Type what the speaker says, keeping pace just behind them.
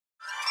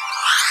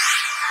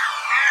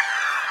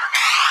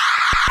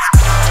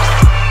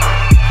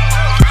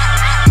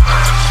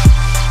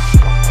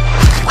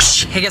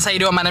Hey guys, how you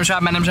doing? My name's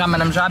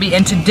Robbie,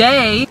 and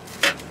today... You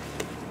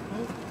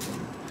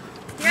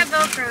have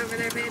Velcro over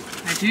there, babe.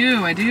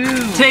 I do.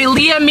 Today,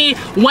 Leah and me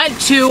went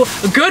to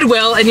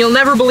Goodwill, and you'll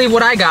never believe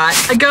what I got.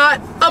 I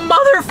got a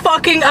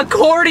motherfucking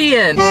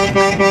accordion!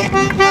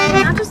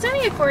 Not just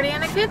any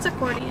accordion, a kid's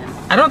accordion.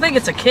 I don't think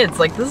it's a kid's,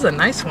 like, this is a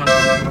nice one.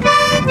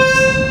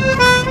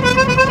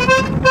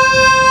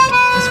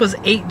 This was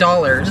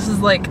 $8. This is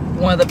like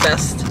one of the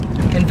best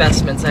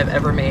investments I've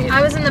ever made.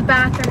 I was in the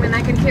bathroom and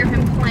I could hear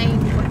him playing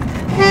with it.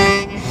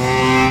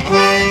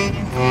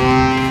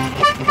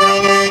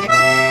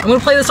 I'm gonna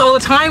play this all the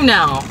time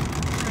now.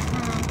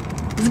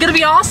 This is gonna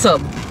be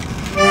awesome.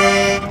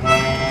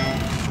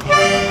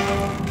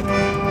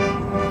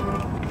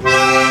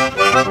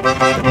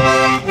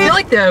 I feel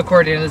like the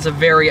accordion is a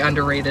very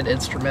underrated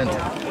instrument.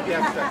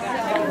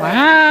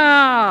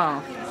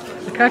 Wow.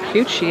 Look how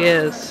cute she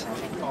is.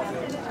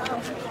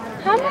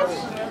 How much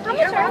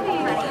are these?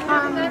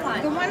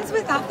 The ones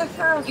without the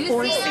fur are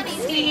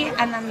 $4.60,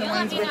 and then the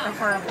ones with the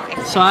fur are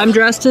 $5. So I'm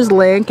dressed as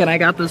Link, and I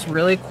got this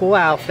really cool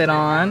outfit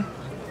on.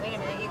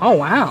 Oh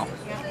wow.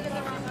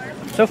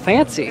 So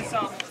fancy.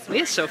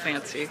 Leah's so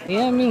fancy.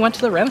 Yeah, I mean, went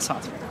to the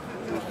Renaissance.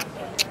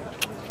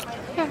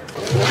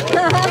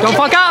 Don't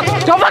fuck up!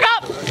 Don't fuck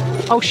up!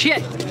 Oh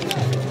shit.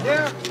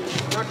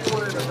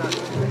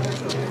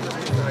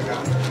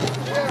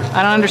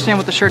 I don't understand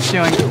what the shirt's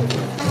doing.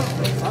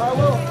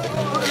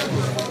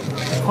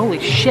 Holy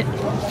shit.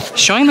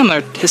 Showing them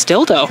his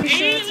dildo.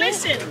 Hey,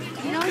 listen!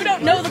 You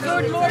don't know the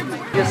good Lord.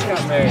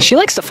 She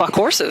likes to fuck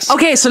horses.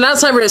 Okay, so now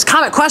it's time for this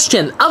comment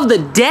question of the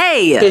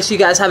day. In case you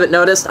guys haven't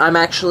noticed, I'm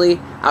actually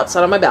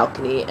outside on my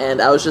balcony,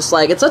 and I was just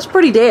like, it's such a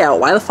pretty day out,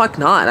 why the fuck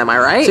not, am I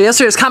right? So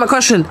yesterday's comment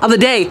question of the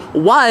day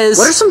was,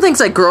 what are some things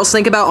that girls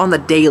think about on the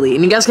daily?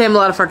 And you guys gave me a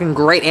lot of fucking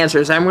great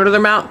answers. I'm gonna do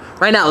them out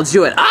right now, let's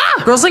do it.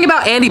 Ah! Girls think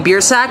about Andy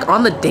Biersack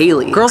on the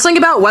daily. Girls think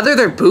about whether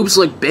their boobs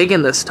look big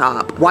in this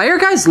top. Why are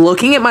guys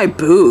looking at my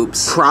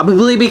boobs?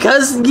 Probably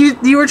because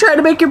you were trying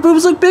to make your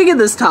boobs look big in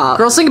this top.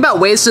 Girls think about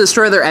ways to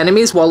destroy their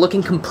enemies while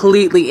looking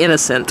completely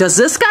innocent. Does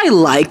this guy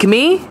like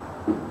me?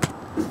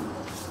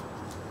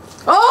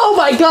 Oh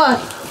my god!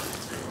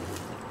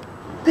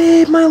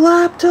 Babe, my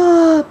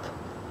laptop!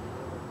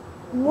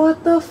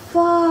 What the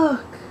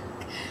fuck?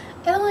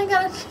 It only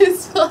got a few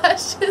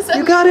splashes.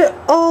 You got it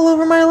all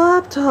over my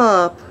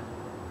laptop.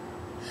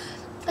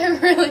 I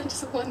really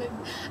just wanted...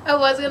 I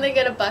was gonna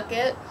get a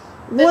bucket.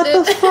 What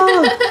the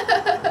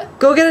fuck?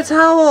 Go get a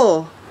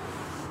towel.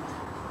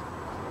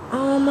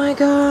 Oh my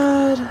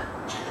god.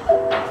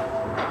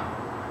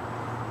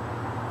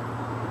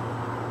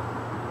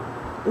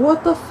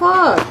 What the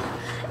fuck?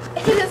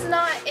 It is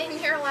not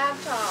in your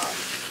laptop.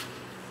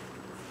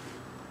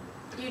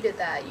 You did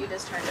that. You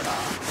just turned it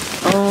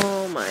off.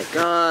 Oh my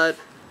god.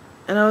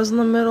 And I was in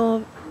the middle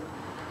of...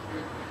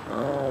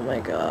 Oh my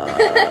god.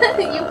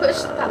 You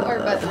pushed the power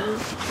button.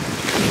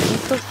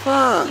 What the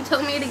fuck? You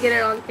told me to get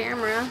it on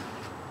camera.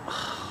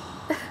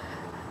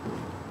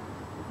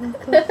 What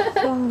the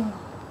fuck?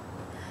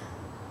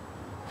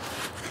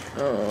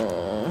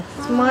 Oh.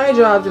 It's my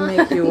job to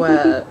make you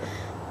wet.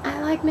 I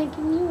like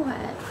making you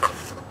wet.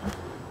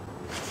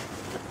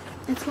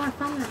 It's more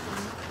fun that way.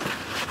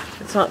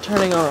 It's not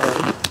turning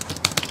on.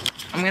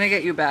 I'm gonna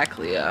get you back,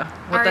 Leah.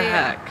 What the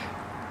heck?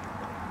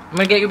 I'm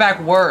gonna get you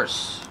back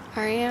worse.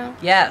 Are you?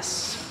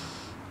 Yes.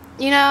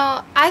 You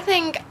know, I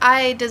think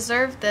I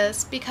deserve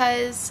this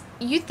because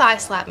you thigh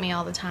slap me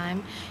all the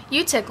time.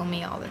 You tickle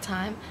me all the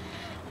time.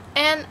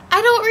 And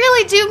I don't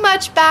really do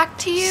much back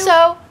to you.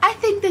 So I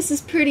think this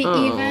is pretty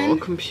even. Oh,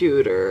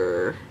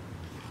 computer.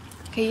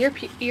 Okay, your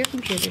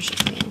computer's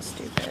just being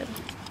stupid.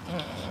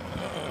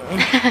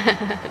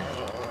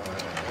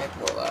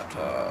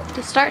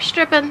 Just start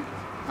stripping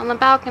on the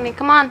balcony.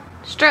 Come on.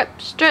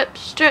 Strip, strip,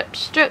 strip,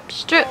 strip,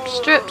 strip,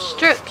 strip,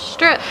 strip,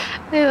 strip.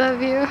 I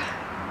love you.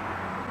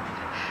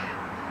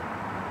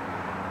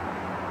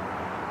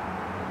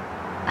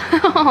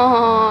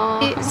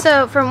 Aww.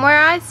 So from where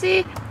I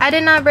see, I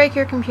did not break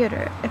your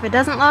computer. If it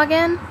doesn't log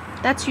in,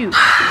 that's you.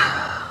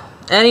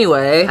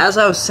 Anyway, as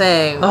I was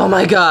saying, oh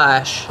my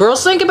gosh.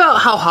 Girls think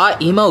about how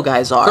hot emo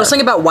guys are. Girls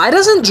think about, why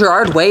doesn't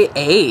Gerard Way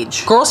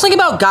age? Girls think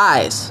about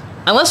guys.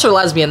 Unless they're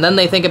lesbian, then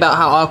they think about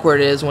how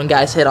awkward it is when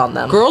guys hit on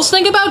them. Girls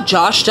think about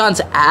Josh John's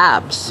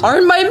abs.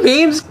 Aren't my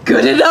memes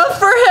good enough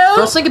for him?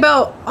 Girls think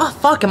about, oh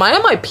fuck, am I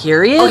on my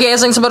period? Okay,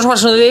 guys, thanks so much for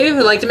watching the video. If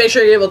you'd like to make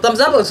sure you give it a thumbs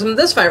up, listen to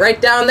this fight right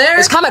down there.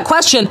 This comment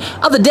question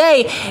of the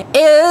day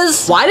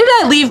is, why did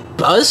I leave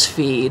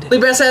BuzzFeed?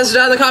 Leave your answers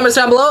down in the comments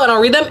down below, and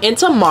I'll read them in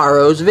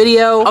tomorrow's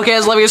video. Okay,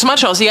 guys, love you so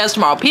much. I'll see you guys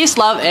tomorrow. Peace,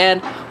 love,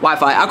 and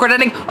Wi-Fi. Awkward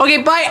ending.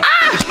 Okay, bye.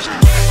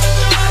 Ah!